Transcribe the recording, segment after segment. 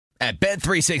At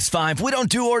Bet365, we don't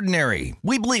do ordinary.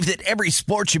 We believe that every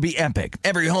sport should be epic.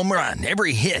 Every home run,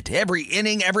 every hit, every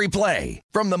inning, every play.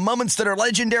 From the moments that are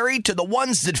legendary to the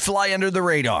ones that fly under the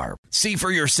radar. See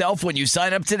for yourself when you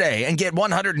sign up today and get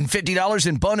 $150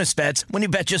 in bonus bets when you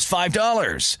bet just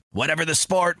 $5. Whatever the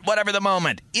sport, whatever the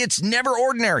moment, it's never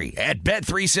ordinary at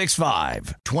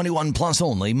Bet365. 21 plus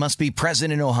only. Must be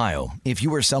present in Ohio. If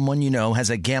you or someone you know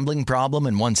has a gambling problem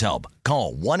and wants help,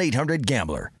 call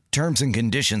 1-800-GAMBLER. Terms and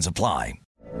conditions apply.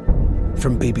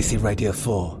 From BBC Radio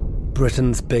 4,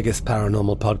 Britain's biggest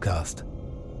paranormal podcast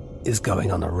is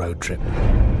going on a road trip.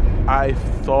 I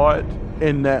thought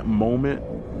in that moment,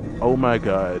 oh my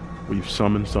God, we've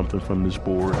summoned something from this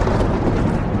board.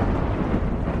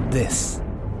 This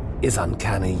is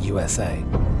Uncanny USA.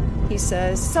 He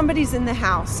says, somebody's in the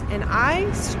house, and I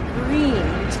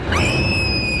screamed.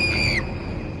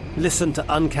 Listen to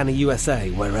Uncanny USA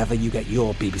wherever you get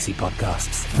your BBC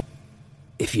podcasts,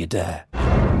 if you dare.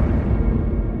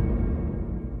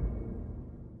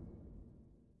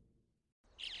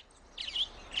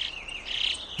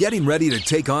 Getting ready to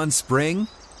take on spring?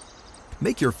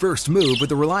 Make your first move with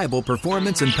the reliable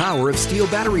performance and power of Steel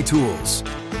battery tools.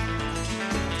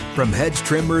 From hedge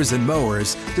trimmers and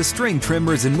mowers to string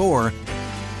trimmers and more,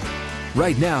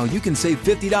 right now you can save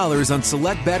 $50 on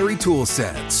select battery tool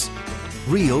sets.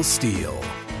 Real Steel.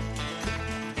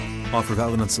 Offer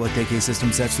valid on select AK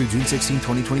system sets through June 16,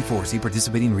 2024. See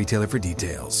participating retailer for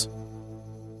details.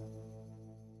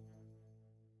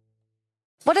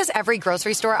 What does every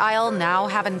grocery store aisle now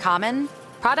have in common?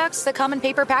 Products that come in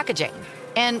paper packaging.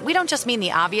 And we don't just mean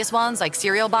the obvious ones like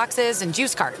cereal boxes and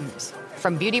juice cartons.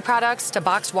 From beauty products to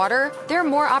boxed water, there are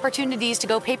more opportunities to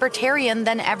go papertarian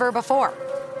than ever before.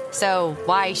 So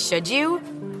why should you?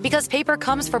 Because paper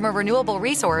comes from a renewable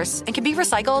resource and can be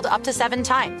recycled up to 7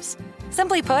 times.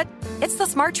 Simply put, it's the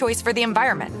smart choice for the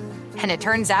environment. And it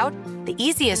turns out, the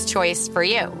easiest choice for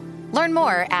you. Learn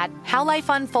more at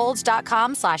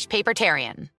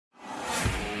howlifeunfolds.com/papertarian.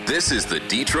 This is the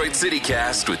Detroit City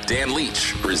Cast with Dan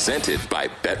Leach, presented by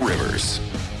BetRivers.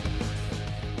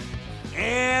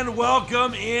 And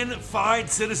welcome in, fine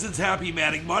citizens. Happy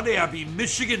Manning Monday. Happy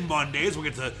Michigan Mondays. We'll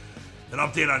get to an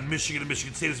update on Michigan and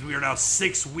Michigan State as we are now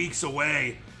 6 weeks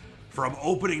away from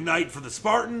opening night for the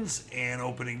Spartans and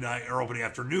opening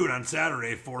afternoon on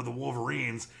Saturday for the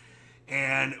Wolverines.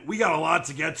 And we got a lot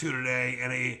to get to today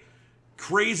and a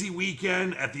crazy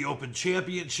weekend at the Open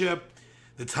Championship.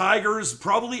 The Tigers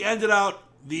probably ended out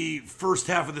the first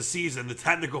half of the season, the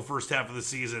technical first half of the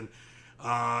season,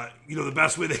 the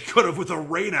best way they could have with a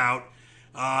rain out,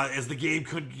 as the game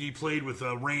couldn't be played with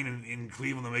rain in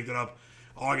Cleveland to make it up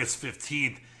August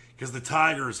 15th, because the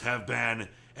Tigers have been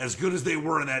as good as they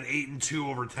were in that 8-2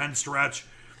 over 10 stretch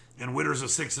and winners of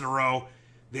 6 in a row.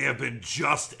 They have been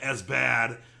just as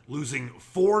bad, losing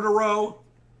 4 in a row,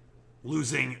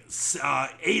 losing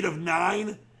 8 of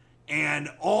 9, and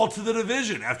all to the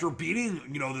division after beating,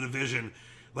 the division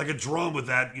like a drum with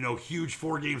that, huge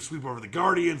 4-game sweep over the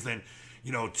Guardians, then,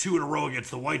 2 in a row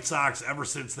against the White Sox. Ever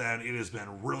since then, it has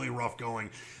been really rough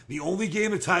going. The only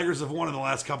game the Tigers have won in the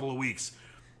last couple of weeks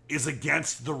is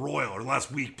against the Royals, or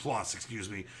last week plus,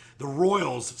 the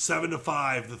Royals,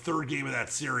 7-5, the third game of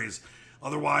that series.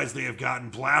 Otherwise, they have gotten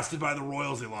blasted by the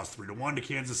Royals. They lost 3-1 to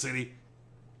Kansas City,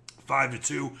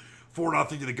 5-2, 4-0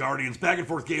 to the Guardians. Back and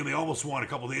forth game they almost won a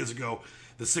couple days ago.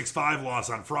 The 6-5 loss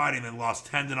on Friday, and then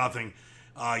lost 10-0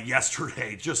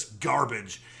 yesterday. Just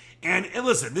garbage. And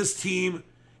listen, this team,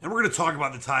 and we're going to talk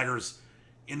about the Tigers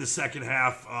in the second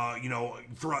half,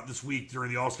 throughout this week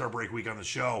during the All-Star break week on the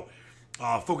show.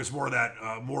 Focus more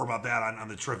about that on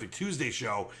the Terrific Tuesday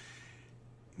show.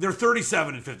 They're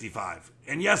 37-55.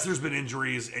 And yes, there's been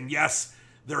injuries. And yes,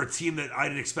 they're a team that I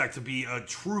didn't expect to be a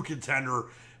true contender,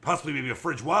 possibly maybe a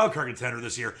fringe wildcard contender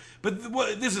this year. But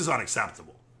this is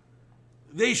unacceptable.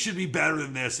 They should be better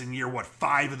than this in year,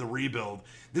 5 of the rebuild.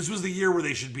 This was the year where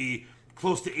they should be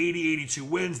close to 80, 82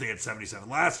 wins. They had 77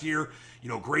 last year.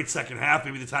 Great second half.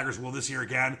 Maybe the Tigers will this year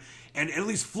again. And at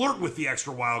least flirt with the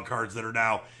extra wild cards that are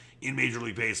now in Major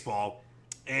League Baseball.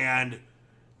 And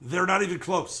they're not even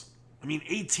close.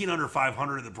 18 under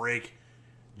 500 at the break.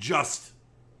 Just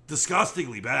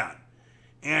disgustingly bad.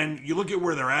 And you look at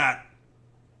where they're at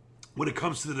when it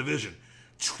comes to the division.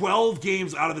 12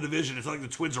 games out of the division. It's not like the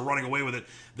Twins are running away with it.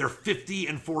 They're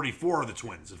 50-44 of the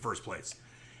Twins in first place.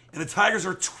 And the Tigers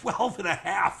are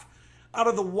 12.5 out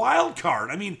of the wild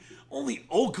card. Only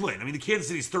Oakland. The Kansas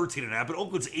City's 13.5, but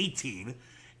Oakland's 18.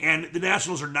 And the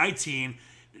Nationals are 19.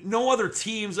 No other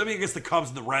teams, I guess the Cubs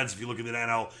and the Reds, if you look at the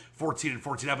NL, 14 and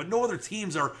 14 now, but no other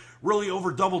teams are really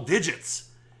over double digits.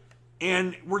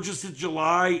 And we're just at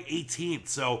July 18th,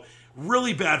 so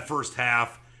really bad first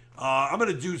half. I'm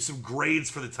going to do some grades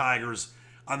for the Tigers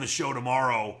on the show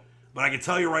tomorrow, but I can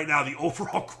tell you right now, the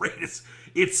overall grade is,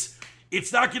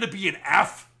 it's not going to be an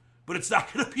F, but it's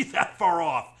not going to be that far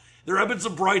off. There have been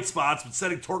some bright spots, but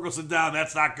setting Torkelson down,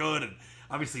 that's not good. And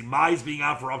obviously, Mize being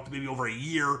out for up to maybe over a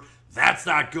year, that's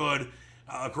not good.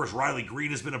 Of course, Riley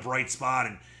Green has been a bright spot,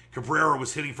 and Cabrera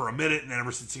was hitting for a minute, and then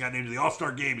ever since he got named to the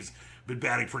All-Star game, he's been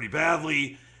batting pretty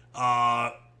badly.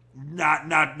 Not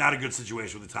a good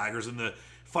situation with the Tigers, and the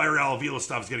Fire Al Avila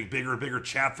stuff is getting bigger and bigger.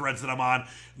 Chat threads that I'm on,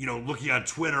 looking on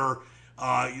Twitter,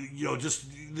 just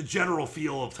the general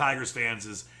feel of Tigers fans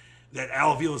is that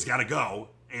Al Avila's got to go.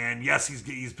 And yes,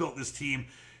 he's built this team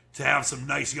to have some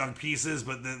nice young pieces,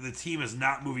 but the team is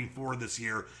not moving forward this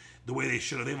year the way they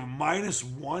should have. They have a minus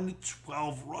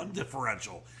 112 run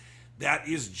differential. That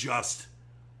is just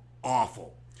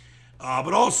awful.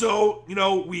 But also,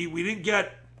 we didn't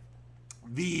get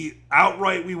the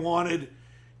outright we wanted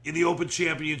in the Open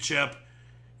Championship.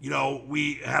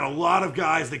 We had a lot of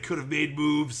guys that could have made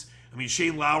moves. I mean,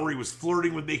 Shane Lowry was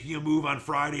flirting with making a move on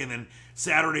Friday, and then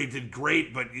Saturday did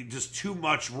great, but just too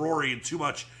much Rory and too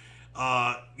much,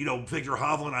 Victor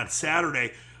Hovland on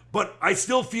Saturday. But I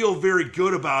still feel very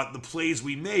good about the plays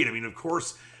we made. I mean, of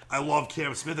course, I love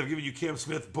Cam Smith. I've given you Cam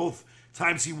Smith both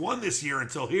times he won this year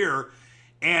until here.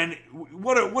 And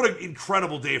what an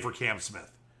incredible day for Cam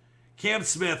Smith. Cam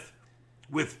Smith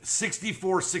with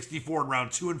 64-64 in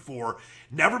round 2 and 4.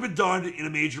 Never been done in a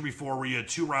major before where you had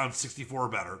 2 rounds 64 or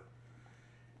better.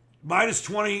 Minus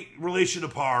 20 relation to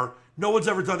par. No one's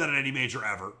ever done that in any major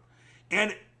ever.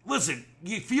 And listen,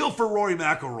 you feel for Rory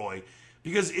McIlroy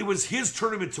because it was his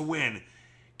tournament to win.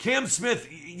 Cam Smith,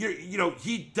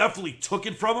 he definitely took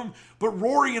it from him, but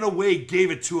Rory in a way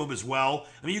gave it to him as well.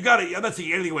 I mean, I'm not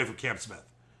taking anything away from Cam Smith.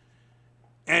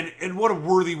 And what a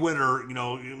worthy winner.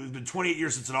 It's been 28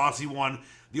 years since an Aussie won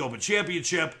the Open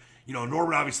Championship.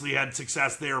 Norman obviously had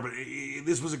success there, but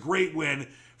this was a great win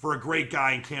for a great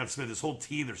guy in Cam Smith. His whole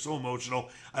team, they're so emotional.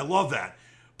 I love that.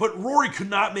 But Rory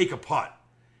could not make a putt.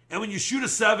 And when you shoot a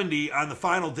 70 on the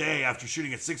final day after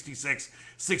shooting at 66,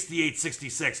 68,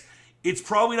 66, it's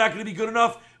probably not going to be good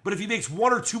enough. But if he makes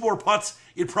 1 or 2 more putts,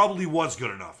 it probably was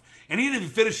good enough. And he didn't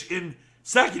even finish in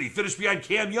second. He finished behind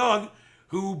Cam Young,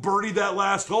 who birdied that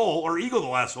last hole, or eagled the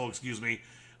last hole, to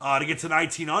get to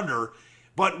 19 under.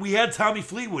 But we had Tommy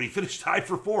Fleetwood. He finished tied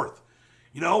for 4th.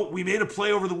 We made a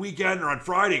play over the weekend, or on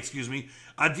Friday,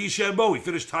 on DeChambeau. He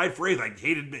finished tied for 8th. I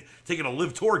hated taking a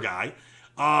Live Tour guy.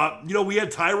 We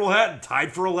had Tyrell Hatton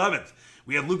tied for 11th.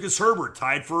 We had Lucas Herbert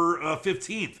tied for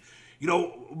 15th.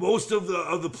 Most of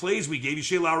the plays we gave you,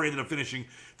 Shea Lowry ended up finishing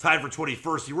tied for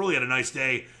 21st. He really had a nice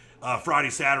day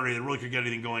Friday, Saturday, and really couldn't get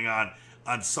anything going on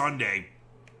Sunday.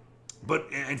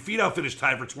 And Finau finished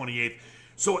tied for 28th.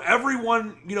 So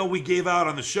everyone, we gave out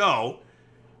on the show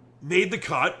made the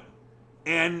cut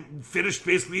and finished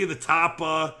basically in the top,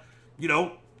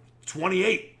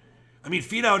 28. I mean,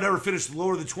 Finau never finished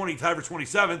lower than 20, tied for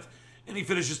 27th, and he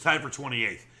finishes tied for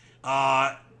 28th.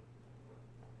 I'm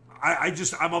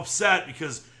upset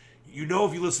because, if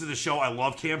you listen to the show, I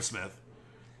love Cam Smith,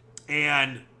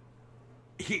 and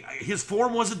his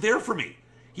form wasn't there for me.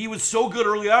 He was so good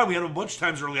early on. We had him a bunch of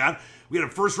times early on. We had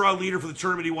a first-round leader for the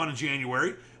tournament he won in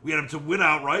January. We had him to win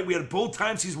outright. We had both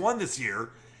times he's won this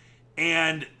year.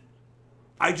 And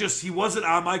he wasn't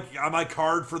on my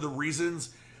card for the reasons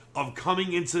of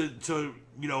coming into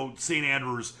St.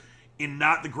 Andrews in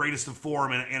not the greatest of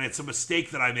form. And it's a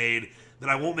mistake that I made that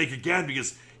I won't make again,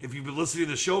 because if you've been listening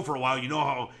to the show for a while, you know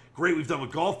how great we've done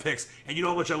with golf picks, and you know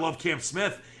how much I love Cam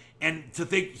Smith. And to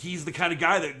think he's the kind of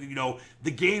guy that,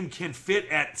 the game can fit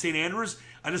at St. Andrews,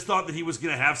 I just thought that he was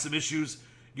going to have some issues,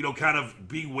 kind of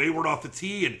being wayward off the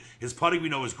tee, and his putting we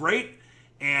know is great.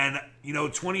 And,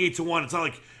 28-1, it's not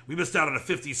like we missed out on a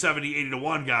 50, 70,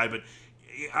 80-1 guy, but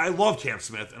I love Cam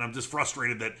Smith, and I'm just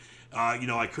frustrated that,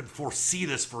 I couldn't foresee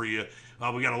this for you.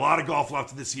 We got a lot of golf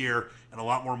left this year and a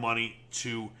lot more money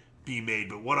to be made.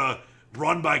 But what a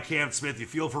run by Cam Smith. You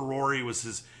feel for Rory. It was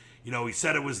his... he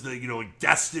said it was the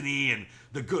destiny and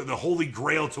the holy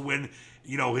grail to win,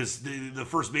 the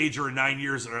first major in 9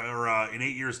 years or in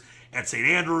 8 years at St.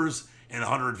 Andrews, and the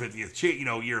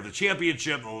 150th year of the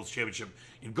championship, the oldest championship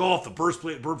in golf, the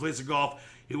birthplace of golf.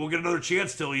 He will get another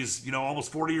chance till he's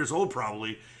almost 40 years old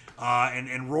probably.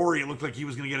 And Rory, it looked like he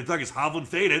was going to get it done because Hovland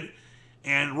faded,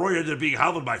 and Rory ended up being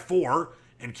Hovland by 4.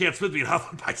 And Cam Smith beat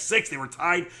Hovland by 6. They were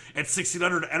tied at 16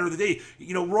 under to enter the day.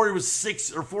 Rory was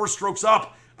 6 or 4 strokes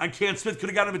up on Cam Smith. Could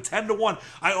have got him at 10-1.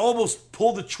 I almost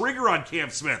pulled the trigger on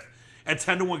Cam Smith at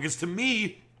 10-1 because to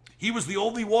me, he was the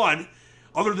only one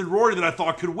other than Rory that I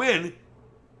thought could win.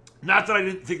 Not that I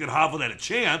didn't think that Hovland had a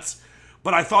chance,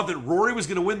 But I thought that Rory was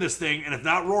going to win this thing, and if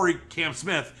not Rory, Cam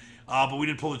Smith. But we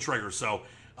didn't pull the trigger, so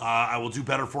I will do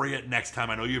better for you next time.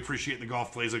 I know you appreciate the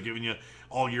golf plays I've given you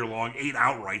all year long. 8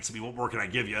 outrights. I mean, what more can I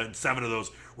give you? And 7 of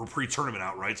those were pre-tournament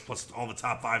outrights, plus all the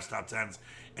top 5s, top 10s,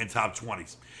 and top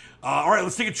 20s. All right,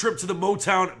 let's take a trip to the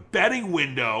Motown betting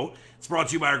window. It's brought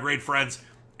to you by our great friends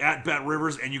at Bet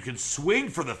Rivers, and you can swing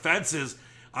for the fences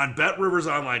on Bet Rivers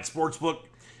Online Sportsbook.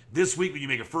 This week, when you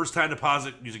make a first-time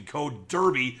deposit using code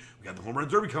DERBY, we got the Home Run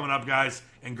Derby coming up, guys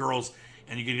and girls,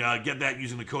 and you can get that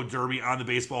using the code DERBY on the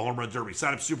Baseball Home Run Derby.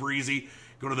 Sign up super easy.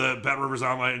 Go to the Bet Rivers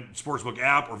Online Sportsbook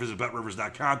app or visit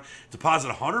BetRivers.com.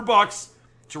 Deposit $100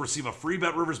 to receive a free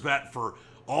Bet Rivers bet for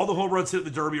all the home runs hit at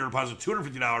the Derby, or deposit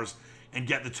 $250 and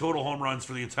get the total home runs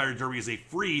for the entire Derby as a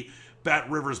free Bet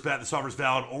Rivers bet. This offer is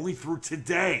valid only through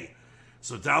today.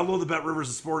 So download the Bet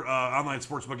Rivers online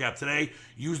sportsbook app today.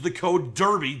 Use the code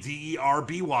DERBY,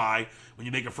 D-E-R-B-Y, when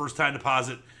you make a first-time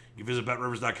deposit. You can visit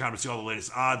BetRivers.com to see all the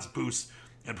latest odds, boosts,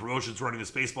 and promotions running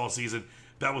this baseball season.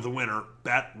 Bet with a winner.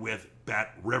 Bet with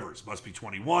Bet Rivers. Must be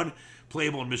 21.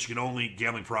 Playable in Michigan only.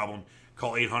 Gambling problem.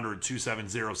 Call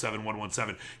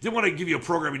 800-270-7117. Didn't want to give you a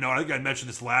programming note. I think I mentioned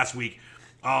this last week.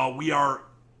 We are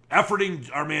efforting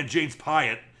our man James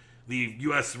Pyatt, the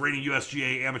reigning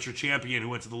USGA amateur champion who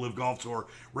went to the LIV Golf Tour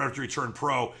right after he turned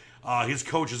pro. His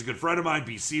coach is a good friend of mine,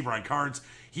 BC, Brian Carnes.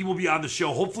 He will be on the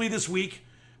show hopefully this week,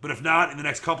 but if not, in the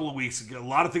next couple of weeks. A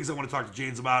lot of things I want to talk to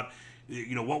James about.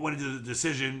 You know, what went into the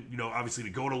decision, you know, obviously to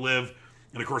go to LIV.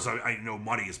 And of course, I know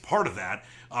money is part of that,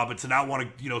 but to not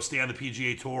want to, you know, stay on the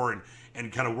PGA Tour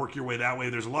and kind of work your way that way.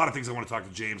 There's a lot of things I want to talk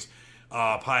to James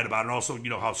Pyatt about, and also, you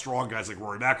know, how strong guys like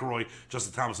Rory McIlroy,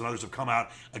 Justin Thomas, and others have come out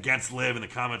against LIV, and the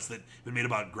comments that have been made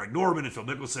about Greg Norman and Phil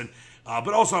Mickelson.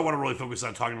 But also, I want to really focus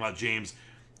on talking about James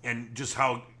and just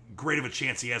how great of a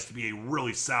chance he has to be a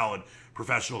really solid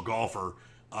professional golfer.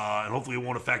 And hopefully it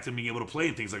won't affect him being able to play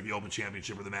in things like the Open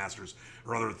Championship or the Masters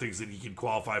or other things that he can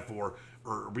qualify for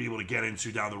or be able to get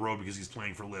into down the road because he's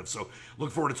playing for LIV. So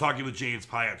look forward to talking with James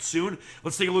Pyatt soon.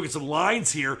 Let's take a look at some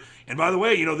lines here. And by the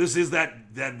way, you know, this is that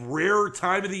rare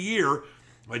time of the year.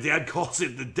 My dad calls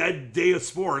it the dead day of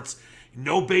sports.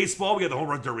 No baseball. We got the Home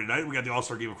Run Derby tonight. We got the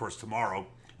All-Star Game, of course, tomorrow.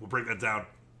 We'll break that down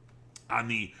on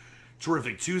the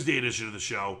terrific Tuesday edition of the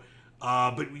show.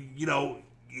 But, you know,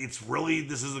 it's really,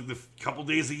 this is like the couple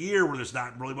days a year where there's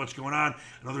not really much going on.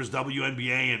 I know there's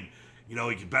WNBA and, you know,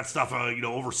 you can bet stuff, you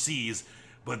know, overseas.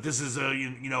 But this is,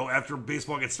 you know, after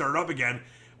baseball gets started up again,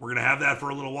 we're going to have that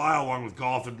for a little while, along with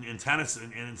golf and tennis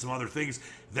and some other things.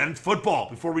 Then football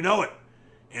before we know it.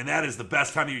 And that is the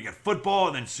best time of year. You got football,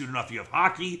 and then soon enough you have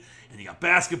hockey, and you got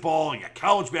basketball, and you got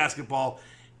college basketball.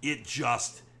 It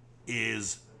just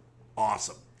is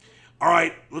awesome. All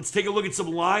right, let's take a look at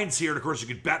some lines here. And of course, you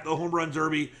can bet the Home Run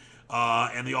Derby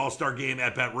and the All-Star Game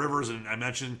at Bet Rivers. And I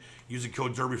mentioned using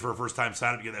code DERBY for a first-time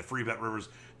sign-up. You get that free Bet Rivers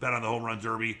bet on the Home Run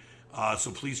Derby.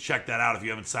 So please check that out if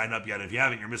you haven't signed up yet. If you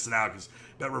haven't, you're missing out because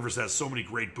Bet Rivers has so many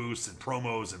great boosts and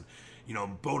promos and, you know,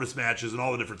 bonus matches and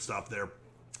all the different stuff there,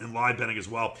 and live betting as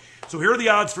well. So here are the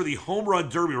odds for the Home Run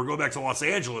Derby. We're going back to Los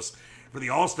Angeles for the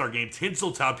All-Star Game.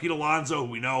 Tinseltown, Pete Alonso,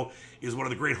 who we know is one of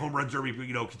the great Home Run Derby,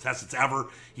 you know, contestants ever.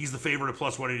 He's the favorite at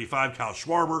plus 185. Kyle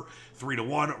Schwarber,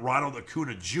 3-1. Ronald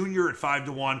Acuna Jr. at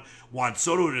 5-1. Juan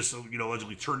Soto just, you know,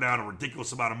 allegedly turned down a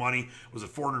ridiculous amount of money. Was at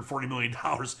 $440 million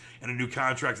and a new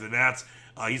contract to the Nats.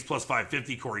 He's plus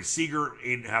 550. Corey Seager,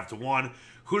 8.5-1.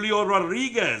 Julio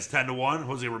Rodriguez, 10-1.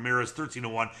 Jose Ramirez,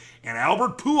 13-1. And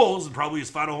Albert Pujols, and probably his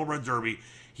final Home Run Derby,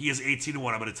 he is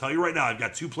 18-1. I'm going to tell you right now, I've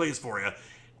got 2 plays for you.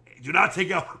 Do not take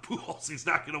Albert Pujols. He's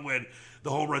not going to win the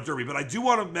Home Run Derby. But I do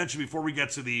want to mention before we get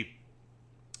to the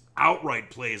outright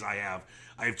plays I have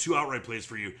 2 outright plays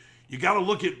for you. You got to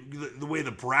look at the way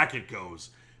the bracket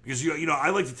goes. Because, you know, I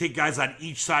like to take guys on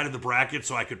each side of the bracket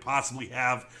so I could possibly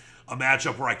have a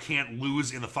matchup where I can't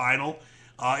lose in the final.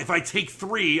 If I take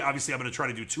 3, obviously I'm going to try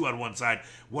to do 2 on one side,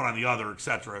 1 on the other,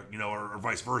 etc., you know, or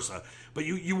vice versa. But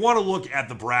you want to look at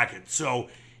the bracket. So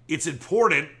it's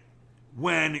important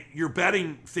when you're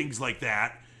betting things like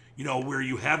that, you know, where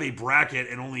you have a bracket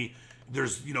and only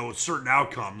there's, you know, certain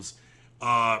outcomes,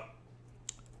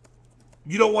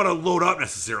 you don't want to load up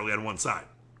necessarily on one side.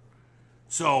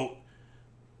 So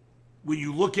when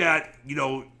you look at, you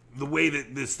know, the way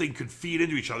that this thing could feed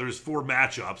into each other, there's 4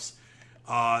 matchups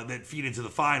that feed into the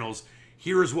finals.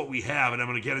 Here's what we have, and I'm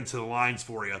going to get into the lines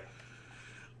for you.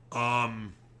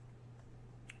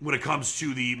 When it comes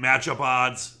to the matchup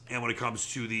odds and when it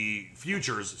comes to the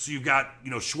futures. So you've got,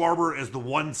 you know, Schwarber as the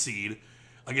 1 seed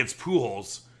against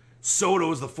Pujols.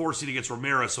 Soto is the 4 seed against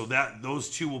Ramirez. So that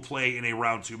those 2 will play in a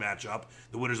round 2 matchup,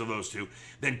 the winners of those 2.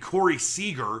 Then Corey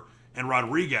Seager and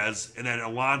Rodriguez, and then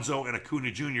Alonso and Acuna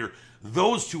Jr.,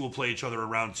 Those two will play each other in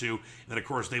round 2. And then, of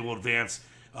course, they will advance.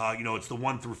 It's the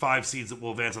 1 through 5 seeds that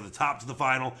will advance on the top to the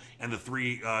final, and the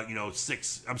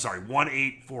 1,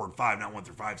 8, 4, and 5, not 1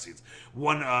 through 5 seeds.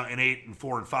 1 and 8 and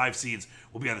 4 and 5 seeds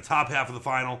will be on the top half of the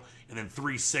final, and then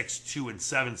 3, 6, 2, and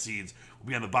 7 seeds will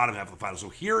be on the bottom half of the final. So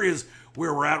here is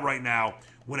where we're at right now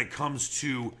when it comes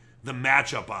to the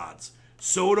matchup odds.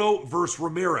 Soto versus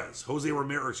Ramirez.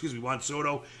 Juan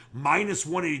Soto minus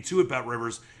 182 at Bet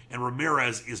Rivers, and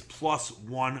Ramirez is plus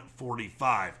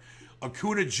 145.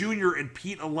 Acuna Jr. and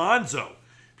Pete Alonso.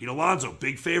 Pete Alonso,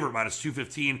 big favorite, minus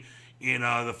 215 in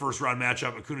the first round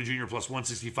matchup. Acuna Jr. plus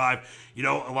 165.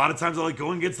 A lot of times I like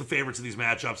going against the favorites in these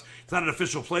matchups. It's not an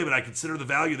official play, but I consider the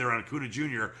value there on Acuna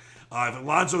Jr. If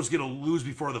Alonso's going to lose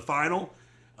before the final,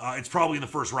 it's probably in the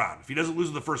first round. If he doesn't lose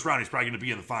in the first round, he's probably going to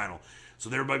be in the final.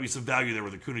 So there might be some value there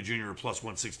with Acuna Jr. plus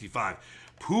 165.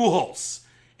 Pujols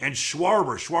and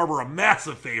Schwarber. Schwarber, a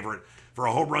massive favorite for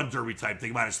a home run derby type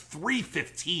thing, minus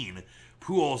 315.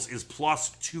 Pujols is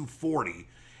plus 240.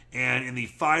 And in the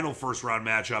final first round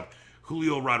matchup,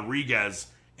 Julio Rodriguez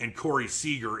and Corey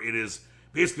Seager, it is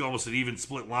basically almost an even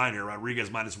split line here. Rodriguez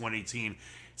minus 118,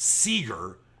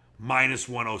 Seager minus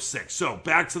 106. So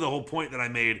back to the whole point that I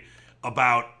made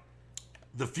about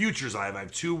the futures I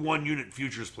have 2 1-unit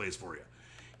futures plays for you.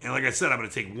 And like I said, I'm going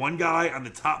to take one guy on the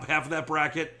top half of that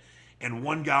bracket and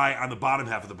one guy on the bottom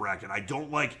half of the bracket. I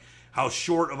don't like how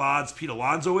short of odds Pete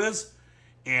Alonso is,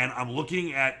 and I'm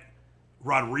looking at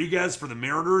Rodriguez for the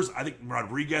Mariners. I think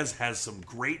Rodriguez has some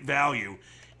great value,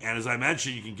 and as I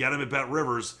mentioned, you can get him at Bet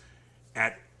Rivers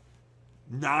at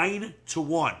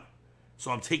 9-1.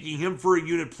 So I'm taking him for a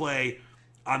unit play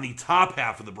on the top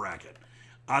half of the bracket.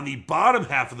 On the bottom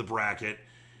half of the bracket,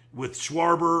 with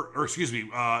Schwarber,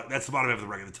 that's the bottom half of the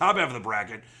bracket. The top half of the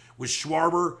bracket with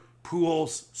Schwarber,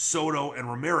 Pujols, Soto, and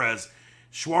Ramirez.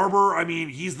 Schwarber,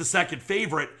 he's the second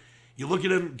favorite. You look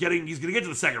at him he's going to get to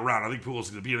the second round. I think Pujols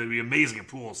is going to be amazing at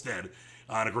Pujols dead.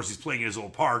 And of course, he's playing in his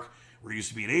old park where he used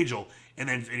to be an Angel, and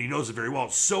he knows it very well.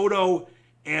 Soto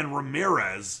and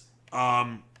Ramirez,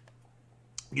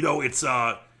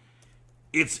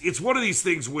 it's one of these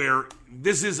things where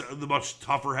this is the much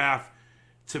tougher half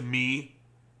to me.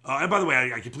 And by the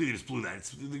way, I completely just blew that.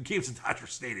 The game's in Dodger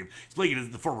Stadium. It's playing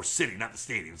in the former city, not the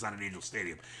stadium. It's not an Angel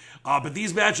Stadium. But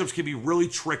these matchups can be really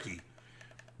tricky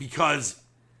because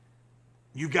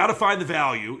you've got to find the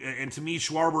value. And to me,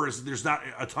 Schwarber, there's not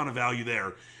a ton of value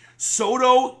there.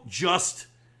 Soto just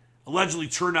allegedly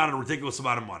turned down a ridiculous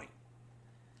amount of money.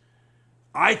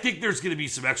 I think there's going to be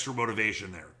some extra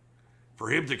motivation there for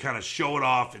him to kind of show it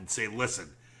off and say, listen,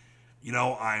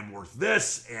 I'm worth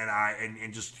this,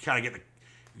 and just kind of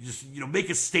make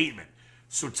a statement.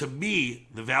 So to me,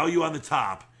 the value on the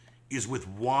top is with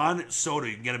Juan Soto.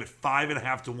 You can get him at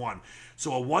 5.5-1.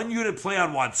 So a 1-unit play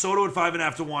on Juan Soto at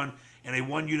 5.5-1, and a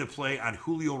 1-unit play on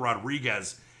Julio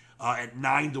Rodriguez at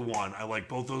 9-1. I like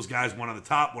both those guys, one on the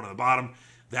top, one on the bottom.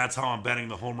 That's how I'm betting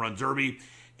the home run derby.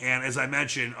 And as I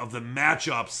mentioned, of the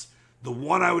matchups, the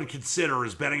one I would consider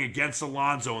is betting against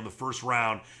Alonso in the first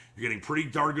round. You're getting pretty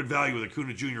darn good value with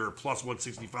Acuna Jr. at plus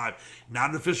 165. Not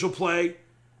an official play.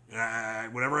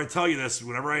 Whenever I tell you this,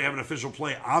 whenever I have an official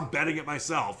play, I'm betting it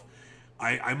myself.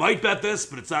 I might bet this,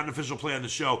 but it's not an official play on the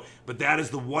show. But that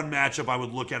is the one matchup I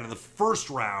would look at in the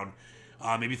first round.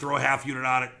 Maybe throw a half unit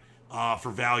on it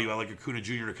for value. I like Acuna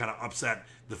Jr. to kind of upset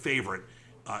the favorite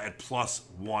at plus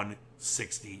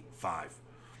 165.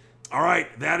 All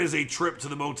right, that is a trip to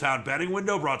the Motown betting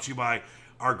window brought to you by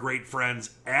our great friends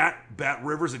at Bet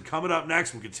Rivers. And coming up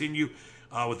next, we'll continue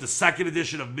with the second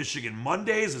edition of Michigan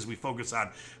Mondays as we focus on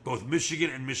both Michigan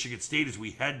and Michigan State as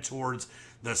we head towards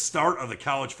the start of the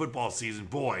college football season.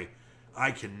 Boy,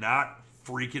 I cannot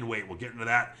freaking wait. We'll get into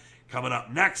that coming up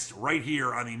next right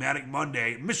here on the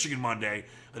Michigan Monday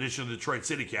edition of the Detroit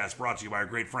City Cast, brought to you by our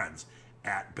great friends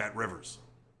at Bet Rivers.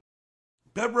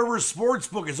 Bet Rivers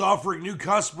Sportsbook is offering new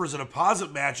customers a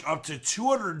deposit match up to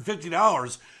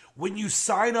 $250 when you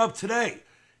sign up today.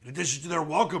 In addition to their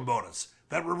welcome bonus,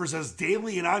 Bet Rivers has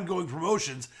daily and ongoing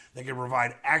promotions that can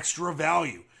provide extra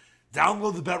value.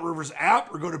 Download the Bet Rivers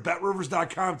app or go to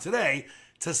betrivers.com today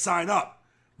to sign up.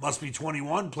 Must be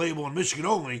 21, playable in Michigan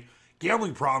only.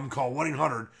 Gambling problem? Call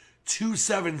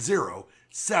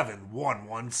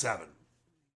 1-800-270-7117.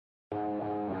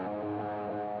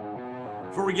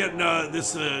 Before we get into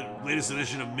this latest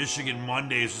edition of Michigan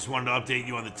Mondays, just wanted to update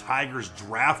you on the Tigers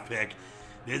draft pick.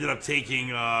 They ended up taking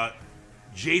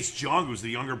Jace Jung, who's the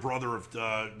younger brother of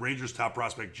Rangers top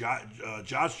prospect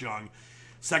Josh Jung,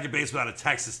 second baseman out of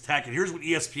Texas Tech. And here's what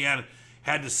ESPN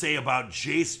had to say about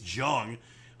Jace Jung.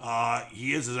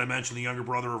 He is, as I mentioned, the younger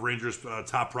brother of Rangers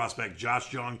top prospect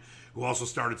Josh Jung, who also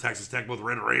started Texas Tech, both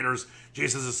ran Raiders.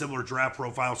 Jace has a similar draft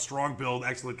profile, strong build,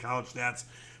 excellent college stats,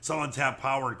 some untapped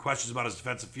power, and questions about his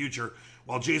defensive future.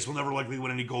 While Jace will never likely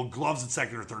win any gold gloves at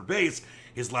second or third base,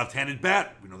 his left-handed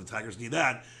bat, we know the Tigers need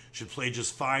that, should play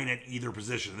just fine at either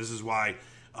position. This is why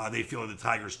they feel like the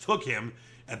Tigers took him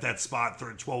at that spot,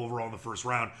 12 overall in the first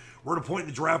round. We're at a point in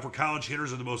the draft where college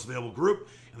hitters are the most available group,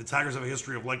 and the Tigers have a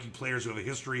history of liking players who have a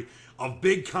history of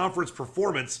big conference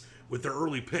performance with their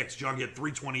early picks. Jung hit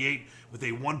 .328 with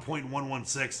a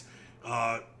 1.116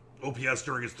 OPS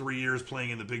during his 3 years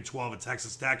playing in the Big 12 at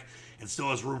Texas Tech, and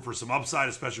still has room for some upside,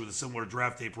 especially with a similar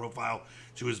draft day profile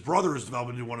to his brother, who's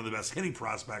developed into one of the best hitting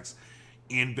prospects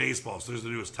in baseball. So there's the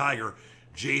newest Tiger,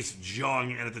 Jace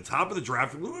Jung. And at the top of the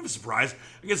draft, a little bit of a surprise.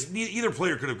 I guess either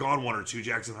player could have gone one or two,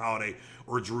 Jackson Holliday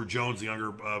or Drew Jones, the younger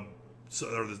or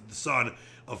the son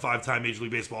of five-time Major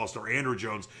League Baseball All-Star Andrew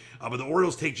Jones. But the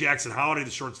Orioles take Jackson Holliday,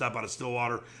 the shortstop out of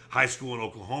Stillwater High School in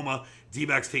Oklahoma.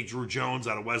 D-backs take Drew Jones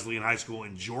out of Wesleyan High School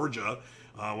in Georgia,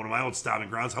 one of my old stomping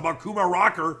grounds. How about Kumar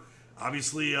Rocker?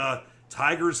 Obviously,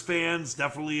 Tigers fans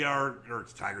definitely are, or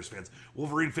Tigers fans,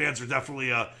 Wolverine fans are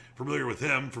definitely familiar with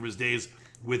him from his days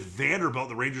with Vanderbilt.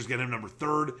 The Rangers get him number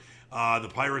 3rd. The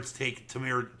Pirates take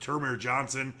Termir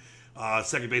Johnson,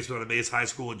 second baseman out of Mays High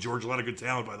School in Georgia. A lot of good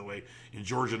talent, by the way, in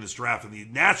Georgia in this draft. And the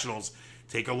Nationals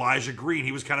take Elijah Green.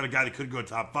 He was kind of a guy that could go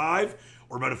top 5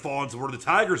 or might have fallen to where the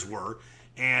Tigers were.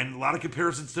 And a lot of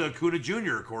comparisons to Acuna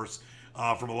Jr., of course,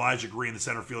 from Elijah Green, the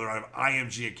center fielder out of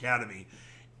IMG Academy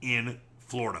in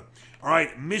Florida. All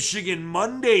right, Michigan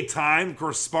Monday time. Of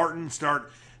course, Spartans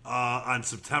start on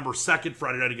September 2nd,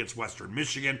 Friday night against Western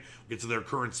Michigan. We'll get to their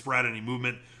current spread, any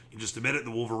movement in just a minute.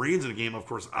 The Wolverines in a game, of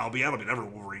course, I'll be at. I'll be never a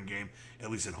Wolverine game,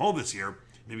 at least at home this year.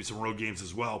 Maybe some road games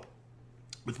as well.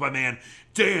 With my man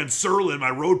Dan Serlin,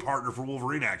 my road partner for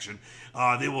Wolverine action.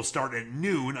 They will start at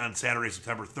noon on Saturday,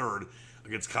 September 3rd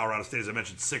against Colorado State. As I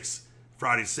mentioned, 6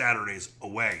 Fridays, Saturdays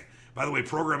away. By the way,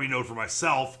 programming note for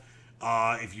myself,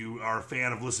 if you are a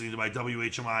fan of listening to my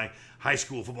WHMI High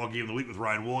School Football Game of the Week with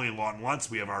Ryan Woolley and Lawton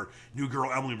Luntz, we have our new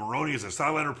girl Emily Maroney as our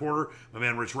sideline reporter, my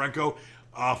man Rich Renko.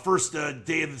 First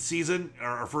day of the season,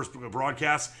 our first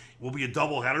broadcast, will be a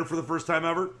doubleheader for the first time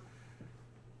ever.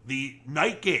 The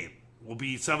night game will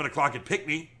be 7 o'clock at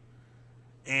Pinckney,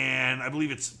 and I believe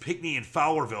it's Pinckney and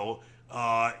Fowlerville.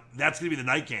 That's going to be the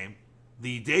night game.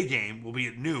 The day game will be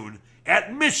at noon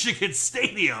at Michigan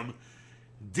Stadium.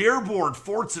 Dearborn,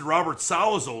 Forts, and Robert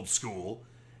Sala's old school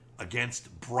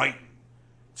against Brighton.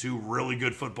 2 really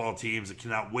good football teams that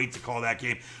cannot wait to call that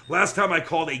game. Last time I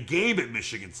called a game at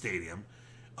Michigan Stadium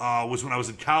was when I was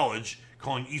in college,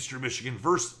 calling Eastern Michigan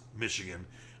versus Michigan.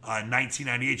 In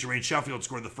 1998, Jermaine Sheffield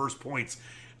scored the first points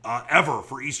ever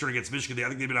for Eastern against Michigan. I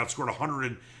think they've been outscored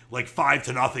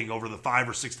 5-0 over the 5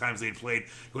 or 6 times they'd played,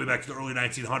 going back to the early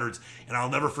 1900s. And I'll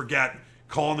never forget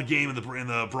calling the game in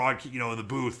the broadcast, in the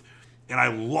booth. And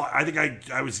I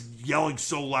think I was yelling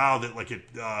so loud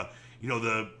that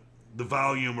the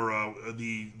volume or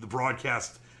the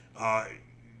broadcast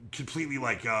completely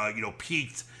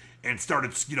peaked and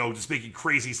started just making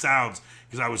crazy sounds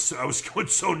because I was going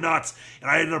so nuts.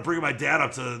 And I ended up bringing my dad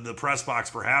up to the press box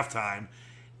for halftime.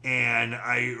 And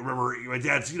I remember my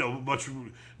dad's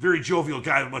very jovial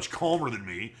guy, but much calmer than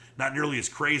me, not nearly as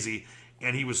crazy.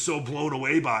 And he was so blown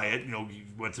away by it. He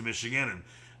went to Michigan and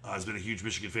has been a huge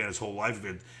Michigan fan his whole life.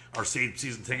 We've had our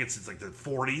season tickets since the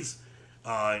 40s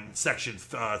in section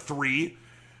 3,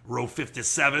 row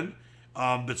 57.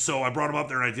 But so I brought him up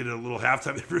there and I did a little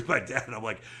halftime interview with my dad. And I'm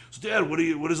like, so Dad, what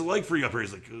is it like for you up here?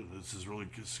 He's like, this is really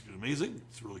amazing.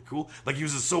 It's really cool. Like he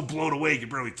was just so blown away he could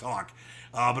barely talk.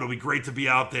 But it'll be great to be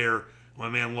out there. My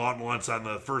man Lawton Luntz on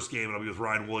the first game, and I'll be with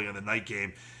Ryan Woolley on the night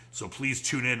game. So please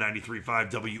tune in,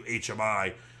 93.5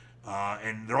 WHMI.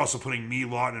 And they're also putting me,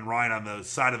 Lawton, and Ryan on the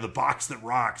side of the box that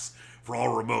rocks for all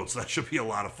remotes. So that should be a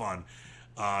lot of fun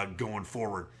going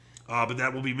forward. But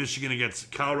that will be Michigan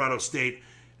against Colorado State,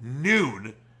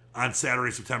 noon on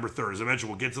Saturday, September 3rd. As I mentioned,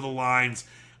 we'll get to the lines,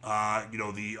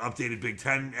 the updated Big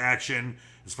Ten action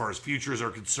as far as futures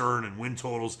are concerned and win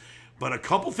totals. But a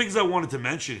couple things I wanted to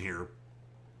mention here.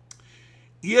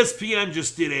 ESPN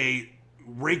just did a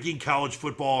ranking college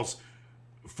football's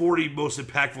 40 most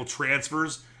impactful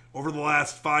transfers over the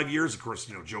last 5 years. Of course,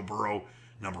 Joe Burrow,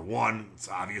 number 1. It's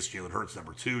obvious. Jalen Hurts,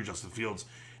 number 2. Justin Fields,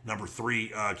 number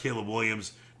 3. Caleb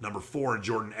Williams, number 4. And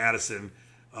Jordan Addison,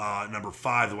 number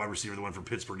 5, the wide receiver that went from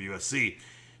Pittsburgh to USC.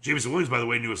 Jameson Williams, by the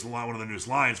way, one of the newest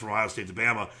lines from Ohio State to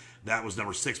Bama. That was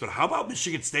number 6. But how about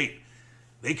Michigan State?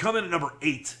 They come in at number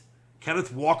 8.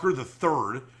 Kenneth Walker III,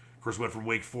 of course, went from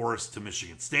Wake Forest to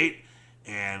Michigan State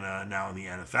and now in the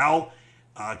NFL.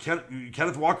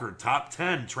 Kenneth Walker, top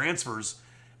 10 transfers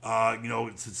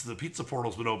since the pizza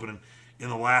portal's been open in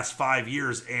the last 5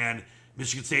 years. And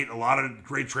Michigan State, a lot of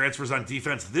great transfers on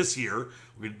defense this year.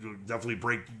 We can definitely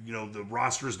break, the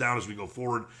rosters down as we go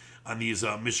forward on these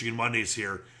Michigan Mondays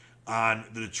here on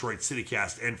the Detroit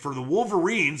CityCast. And for the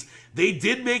Wolverines, they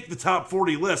did make the top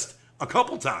 40 list a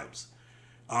couple times.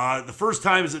 The first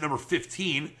time is at number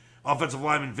 15. Offensive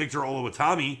lineman Victor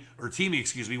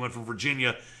Oluwatimi, went from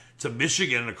Virginia to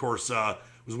Michigan, and of course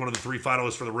was one of the 3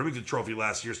 finalists for the Remington Trophy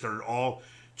last year. Started all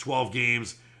 12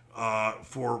 games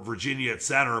for Virginia at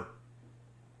center,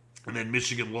 and then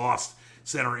Michigan lost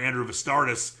center Andrew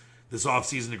Vistardis this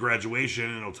offseason to graduation,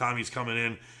 and Otami's coming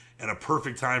in at a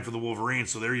perfect time for the Wolverines.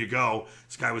 So there you go.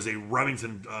 This guy was a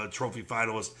Remington Trophy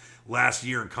finalist last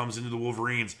year and comes into the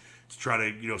Wolverines to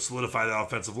try to solidify that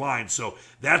offensive line. So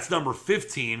that's number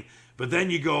 15. But then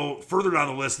you go further down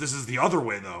the list. This is the other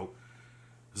way, though.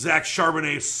 Zach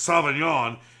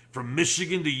Charbonnet-Sauvignon from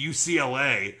Michigan to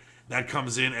UCLA. That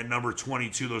comes in at number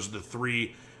 22. Those are the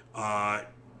 3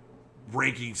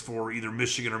 rankings for either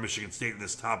Michigan or Michigan State in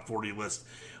this top 40 list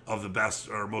of the best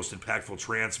or most impactful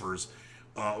transfers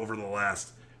over the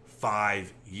last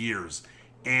 5 years.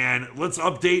 And let's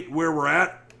update where we're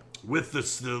at with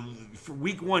the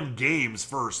week 1 games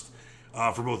first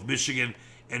for both Michigan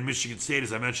and Michigan State.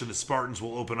 As I mentioned, the Spartans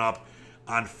will open up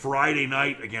on Friday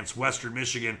night against Western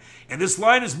Michigan. And this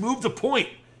line has moved a point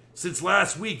since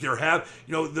last week. There have,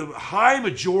 the high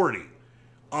majority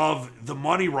of the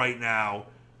money right now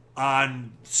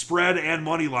on spread and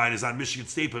money line is on Michigan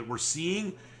State, but we're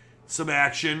seeing some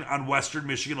action on Western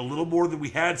Michigan, a little more than we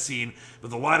had seen, but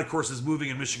the line, of course, is moving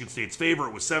in Michigan State's favor.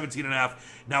 It was 17.5,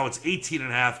 now it's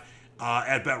 18.5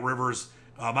 at Bet Rivers,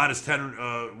 minus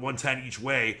 110 each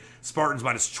way. Spartans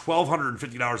minus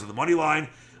 $1,250 of the money line.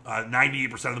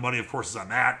 98% of the money, of course, is on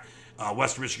that.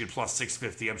 Western Michigan plus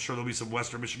 650. I'm sure there'll be some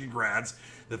Western Michigan grads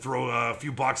that throw a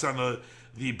few bucks on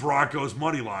the Broncos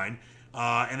money line.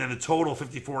 And then the total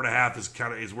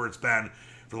 54.5 is where it's been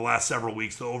for the last several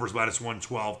weeks. The over is minus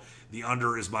 112. The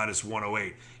under is minus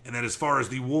 108. And then as far as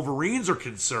the Wolverines are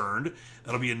concerned,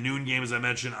 that'll be a noon game, as I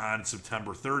mentioned, on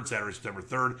September 3rd, Saturday, September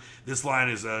 3rd. This line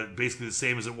is basically the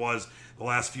same as it was the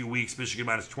last few weeks. Michigan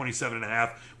minus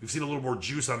 27.5. We've seen a little more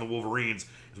juice on the Wolverines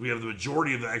as we have the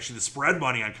majority of the spread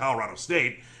money on Colorado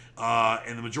State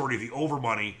and the majority of the over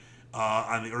money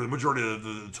the majority of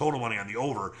the total money on the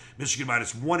over. Michigan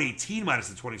minus 118 minus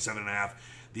the 27.5.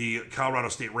 The Colorado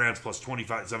State Rams plus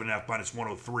 27.5 minus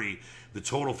 103. The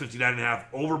total 59.5,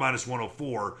 over minus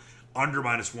 104, under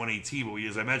minus 118. But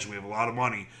as I mentioned, we have a lot of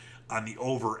money on the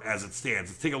over as it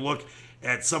stands. Let's take a look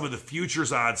at some of the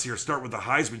futures odds here. Start with the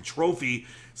Heisman Trophy.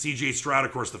 C.J. Stroud,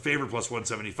 of course, the favorite, plus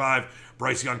 175.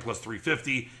 Bryce Young, plus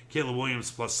 350. Caleb Williams,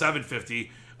 plus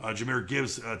 750. Jahmyr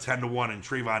Gibbs, 10-1. And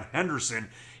Trayvon Henderson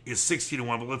is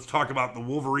 16-1. But let's talk about the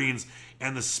Wolverines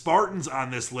and the Spartans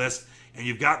on this list. And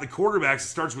you've got the quarterbacks. It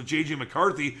starts with J.J.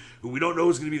 McCarthy, who we don't know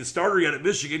is going to be the starter yet at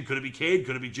Michigan. Could it be Cade?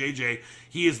 Could it be J.J.?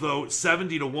 He is, though,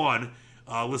 70-1,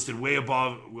 listed way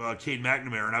above Cade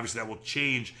McNamara. And obviously that will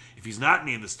change if he's not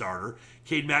named the starter.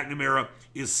 Cade McNamara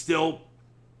is still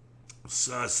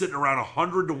sitting around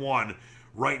 100-1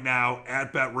 right now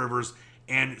at Bet Rivers.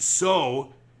 And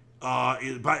by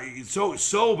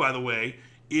the way,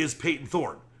 is Peyton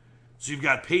Thorne. So you've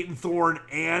got Peyton Thorne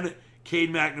and Cade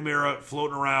McNamara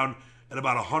floating around at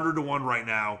about 100-1 right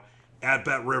now at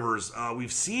Bet Rivers.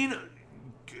 We've seen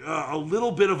a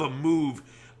little bit of a move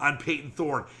on Peyton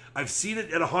Thorne. I've seen it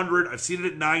at 100, I've seen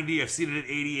it at 90, I've seen it at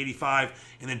 80,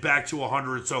 85, and then back to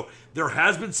 100. So there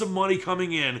has been some money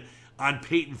coming in on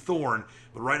Peyton Thorne.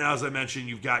 But right now, as I mentioned,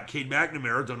 you've got Cade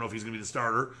McNamara, don't know if he's going to be the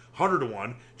starter,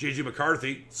 100-1. J.J.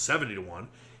 McCarthy, 70-1.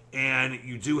 And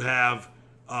you do have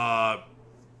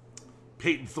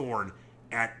Peyton Thorne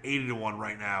at 80-1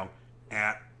 right now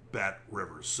at Bet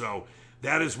Rivers. So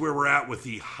that is where we're at with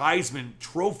the Heisman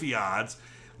Trophy odds.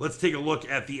 Let's take a look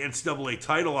at the NCAA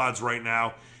title odds right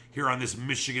now here on this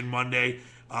Michigan Monday.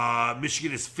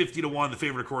 Michigan is 50-1, the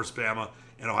favorite, of course, Bama,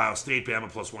 and Ohio State. Bama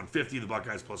plus 150, the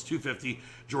Buckeyes plus 250,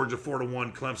 Georgia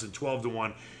 4-1, Clemson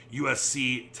 12-1,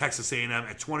 USC, Texas A&M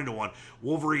at 20-1.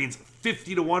 Wolverines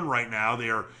 50-1 right now. They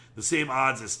are the same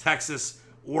odds as Texas,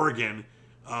 Oregon,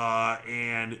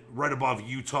 and right above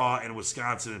Utah and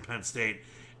Wisconsin and Penn State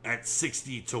at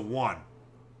 60-1.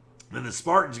 Then the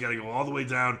Spartans got to go all the way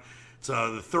down to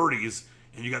the 30s,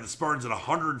 and you got the Spartans at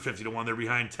 150-1. They're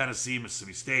behind Tennessee,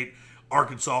 Mississippi State,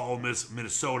 Arkansas, Ole Miss,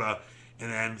 Minnesota,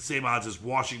 and then same odds as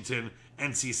Washington,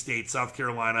 NC State, South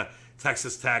Carolina,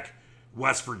 Texas Tech,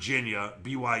 West Virginia,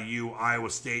 BYU,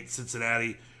 Iowa State,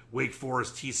 Cincinnati, Wake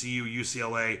Forest, TCU,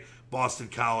 UCLA, Boston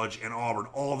College, and Auburn.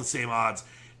 All the same odds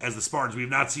as the Spartans. We have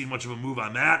not seen much of a move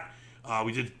on that.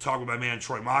 We did talk with my man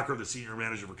Troy Mocker, the senior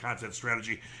manager for content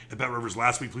strategy at BetRivers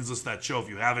last week. Please listen to that show if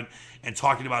you haven't. And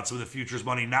talking about some of the futures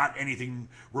money, not anything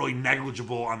really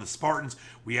negligible on the Spartans.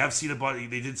 We have seen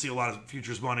they did see a lot of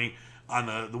futures money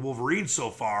on the Wolverines so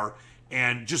far.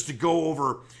 And just to go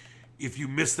over, if you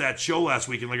missed that show last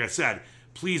week, and like I said,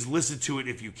 please listen to it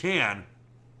if you can.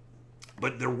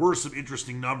 But there were some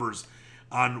interesting numbers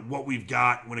on what we've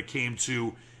got when it came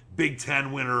to Big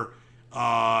Ten winner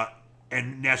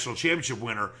and national championship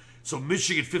winner. So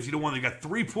Michigan 50-1, they got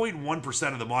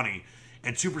 3.1% of the money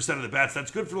and 2% of the bets.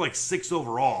 That's good for like 6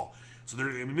 overall. So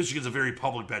Michigan's a very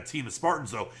public bet team. The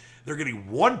Spartans, though, they're getting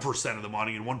 1% of the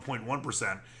money and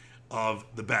 1.1% of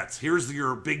the bets. Here's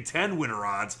your Big Ten winner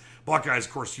odds. Buckeyes,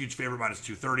 of course, huge favorite, minus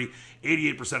 230.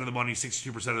 88% of the money,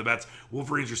 62% of the bets.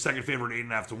 Wolverines, your second favorite,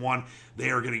 8.5-1. They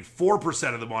are getting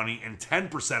 4% of the money and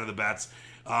 10% of the bets.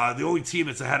 The only team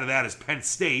that's ahead of that is Penn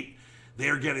State.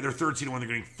 They're 13-1. They're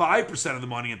getting 5% of the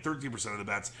money and 13% of the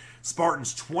bets.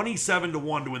 Spartans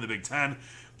 27-1 to win the Big Ten,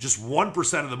 just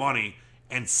 1% of the money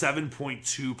and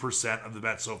 7.2% of the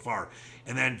bets so far.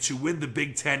 And then to win the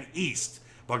Big Ten East,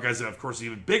 Buckeyes are, of course, an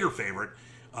even bigger favorite.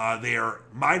 They are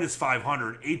minus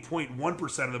 500,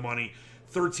 8.1% of the money,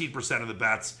 13% of the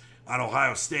bets on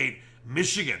Ohio State.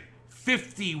 Michigan,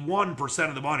 51%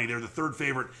 of the money. They're the third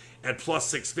favorite at plus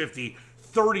 650.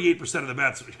 38% of the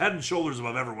bets, head and shoulders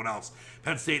above everyone else.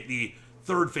 Penn State, the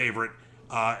third favorite,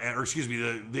 Penn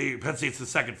State's the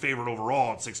second favorite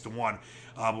overall at 6-1.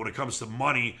 When it comes to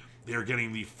money, they're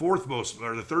getting the third most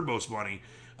money.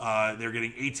 They're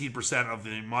getting 18% of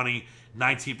the money,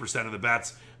 19% of the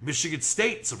bets. Michigan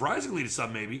State, surprisingly to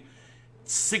some maybe,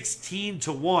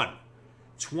 16-1,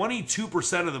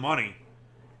 22% of the money,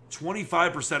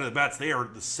 25% of the bets. They are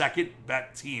the second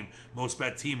most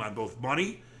bet team on both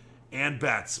money and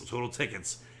bets, total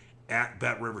tickets at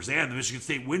BetRivers. And the Michigan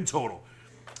State win total,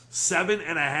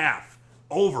 7.5,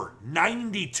 over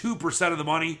 92% of the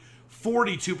money,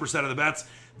 42% of the bets.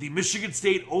 The Michigan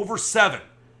State over 7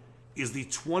 is the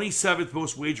 27th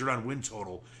most wagered on win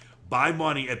total by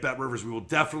money at BetRivers. We will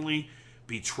definitely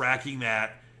be tracking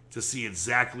that to see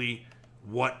exactly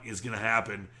what is going to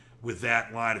happen with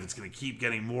that line, if it's going to keep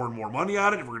getting more and more money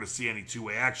on it, if we're going to see any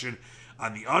two-way action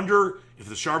on the under, if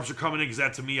the sharps are coming in, because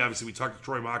that to me, obviously we talked to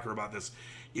Troy Mocker about this,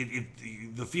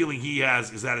 the feeling he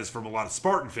has is from a lot of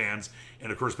Spartan fans,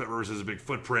 and of course BetRivers has a big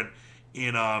footprint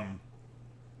in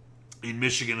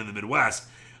Michigan and the Midwest,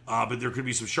 but there could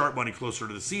be some sharp money closer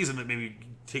to the season that maybe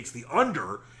takes the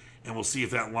under, and we'll see if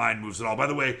that line moves at all. By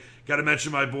the way, got to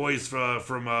mention my boys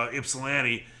from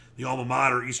Ypsilanti, the alma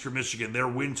mater, Eastern Michigan, their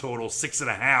win total,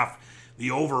 6.5. The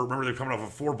over, remember they're coming off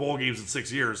of 4 bowl games in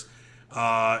 6 years.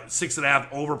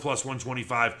 6.5 over plus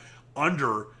 125,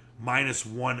 under minus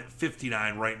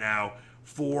 159 right now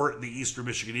for the Eastern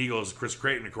Michigan Eagles. Chris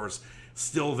Creighton, of course,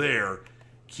 still there,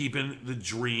 keeping the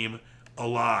dream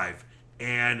alive.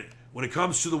 And when it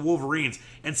comes to the Wolverines,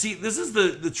 and see, this is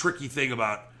the tricky thing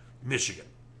about Michigan,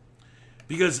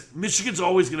 because Michigan's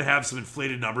always going to have some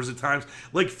inflated numbers at times.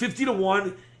 Like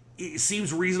 50-1, it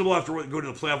seems reasonable after going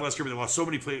to the playoff last year, but they lost so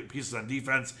many pieces on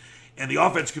defense, and the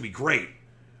offense could be great.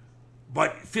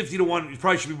 But 50-1, it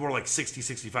probably should be more like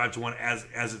 60-65-1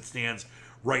 as it stands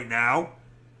right now.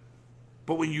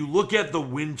 But when you look at the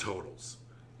win totals,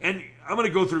 and I'm going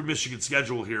to go through Michigan's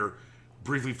schedule here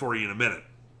briefly for you in a minute.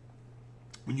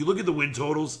 When you look at the win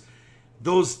totals,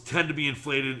 those tend to be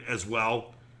inflated as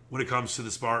well when it comes to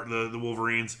the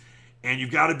Wolverines, and you've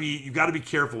got to be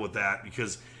careful with that,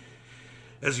 because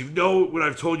as you know, what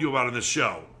I've told you about on this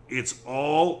show, it's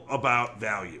all about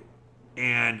value,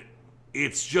 and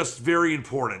it's just very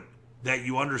important that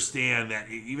you understand that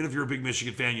even if you're a big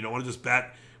Michigan fan, you don't want to just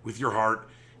bet with your heart.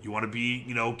 You want to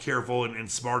be, careful and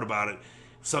smart about it.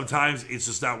 Sometimes it's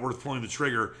just not worth pulling the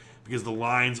trigger because the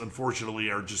lines, unfortunately,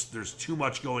 are just, there's too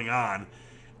much going on,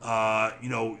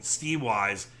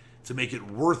 steam-wise, to make it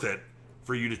worth it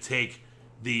for you to take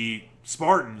the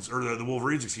Spartans, or the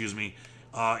Wolverines, in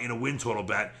a win total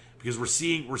bet, because we're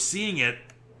seeing it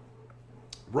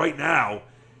right now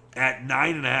at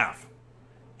 9.5.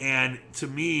 And to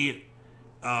me,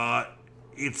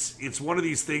 it's one of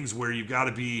these things where you've got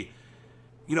to be,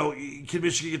 can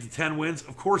Michigan get to 10 wins?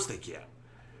 Of course they can.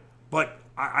 But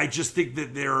I just think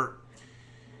that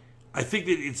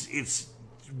it's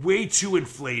way too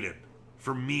inflated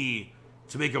for me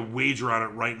to make a wager on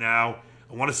it right now.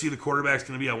 I want to see who the quarterback's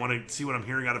going to be. I want to see what I'm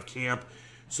hearing out of camp.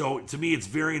 So to me, it's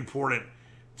very important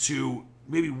to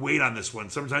maybe wait on this one.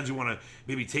 Sometimes you want to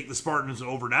maybe take the Spartans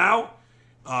over now.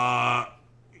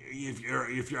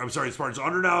 Spartans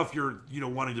under now if you're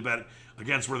wanting to bet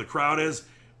against where the crowd is.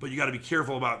 but you got to be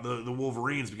careful about the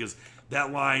Wolverines because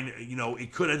that line,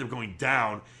 it could end up going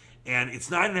down. And it's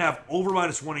 9.5 over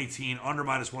 -118, under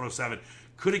 -107.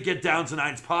 Could it get down to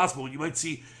 9? It's possible. You might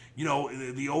see,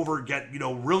 the over get,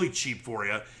 really cheap for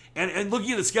you. And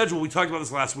looking at the schedule, we talked about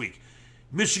this last week.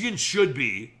 Michigan should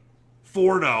be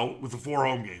 4-0 with the 4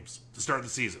 home games to start the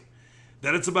season.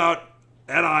 Then it's about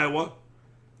at Iowa,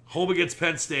 home against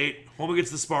Penn State, home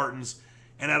against the Spartans,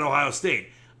 and at Ohio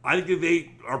State. I think that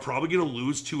they are probably going to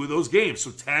lose 2 of those games.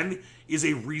 So 10 is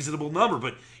a reasonable number.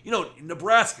 But,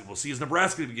 Nebraska, we'll see, is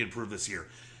Nebraska going to get improved this year?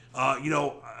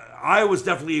 Iowa's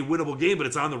definitely a winnable game, but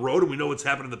it's on the road, and we know what's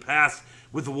happened in the past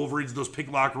with the Wolverines in those pink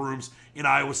locker rooms in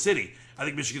Iowa City. I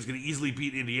think Michigan's going to easily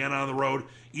beat Indiana on the road,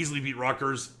 easily beat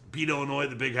Rutgers, beat Illinois at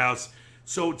the Big House.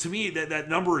 So to me, that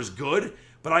number is good,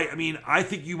 but I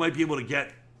think you might be able to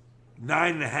get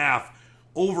 9.5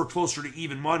 over closer to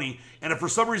even money. And if for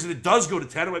some reason it does go to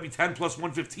 10, it might be 10 plus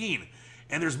 115.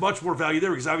 And there's much more value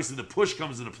there because obviously the push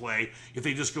comes into play if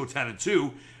they just go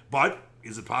 10-2. But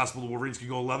is it possible the Wolverines could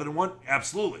go 11-1?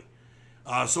 Absolutely.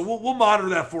 So we'll monitor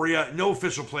that for you. No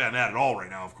official play on that at all right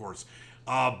now, of course.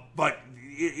 But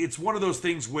it's one of those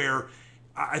things where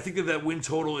I think that win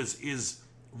total is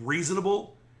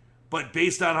reasonable, but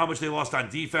based on how much they lost on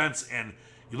defense and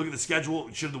you look at the schedule,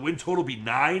 should the win total be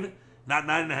 9, not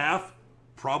 9.5?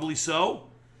 Probably so.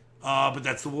 But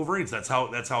that's the Wolverines. That's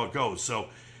how it goes. So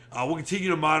we'll continue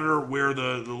to monitor where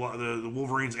the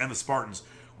Wolverines and the Spartans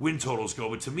win totals go.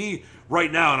 But to me,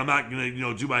 right now, and I'm not going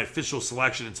to do my official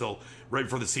selection until right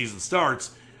before the season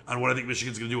starts on what I think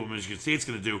Michigan's going to do, what Michigan State's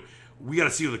going to do. We got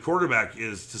to see who the quarterback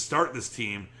is to start this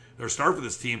team, or start for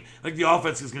this team. I think the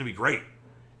offense is going to be great.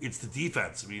 It's the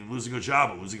defense. Losing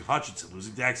Ojabo, losing Hutchinson,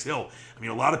 losing Dax Hill. A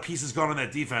lot of pieces gone on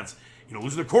that defense.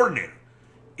 Losing the coordinator.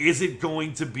 Is it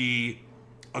going to be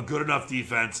a good enough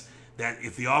defense that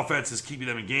if the offense is keeping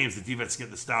them in games, the defense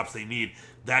getting the stops they need?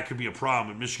 That could be a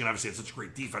problem. And Michigan obviously had such a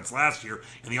great defense last year,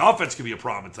 and the offense could be a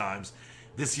problem at times.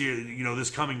 This year, this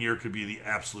coming year could be the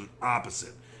absolute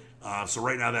opposite. So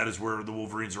right now, that is where the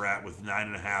Wolverines are at with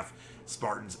 9.5,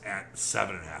 Spartans at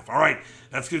 7.5. All right,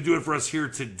 that's going to do it for us here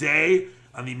today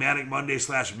on the Manic Monday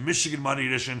 / Michigan Monday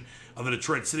edition of the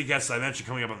Detroit City Cast. As I mentioned,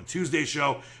 coming up on the Tuesday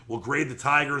show, we'll grade the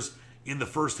Tigers in the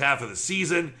first half of the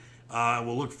season.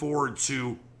 We'll look forward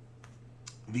to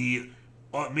the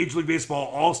Major League Baseball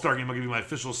All-Star Game. I'll give you my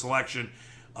official selection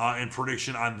and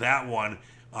prediction on that one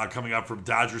coming up from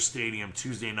Dodger Stadium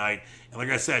Tuesday night. And like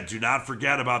I said, do not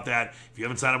forget about that. If you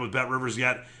haven't signed up with BetRivers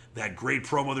yet, that great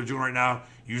promo they're doing right now,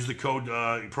 use the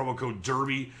promo code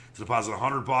DERBY to deposit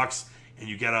 $100, and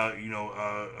you get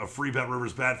a free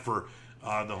BetRivers bet for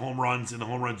the home runs in the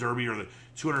home run derby, or the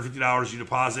 $250 you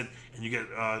deposit, and you get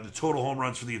the total home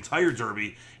runs for the entire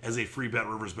derby as a free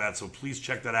BetRivers bet. So please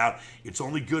check that out. It's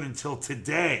only good until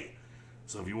today.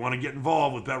 So if you want to get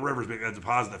involved with BetRivers, make that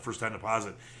deposit, that first-time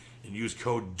deposit, and use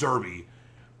code DERBY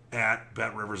at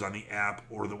BetRivers on the app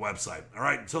or the website. All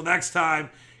right, until next time,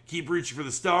 keep reaching for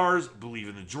the stars, believe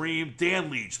in the dream. Dan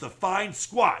Leach, the Fine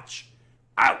Squatch,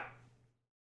 out.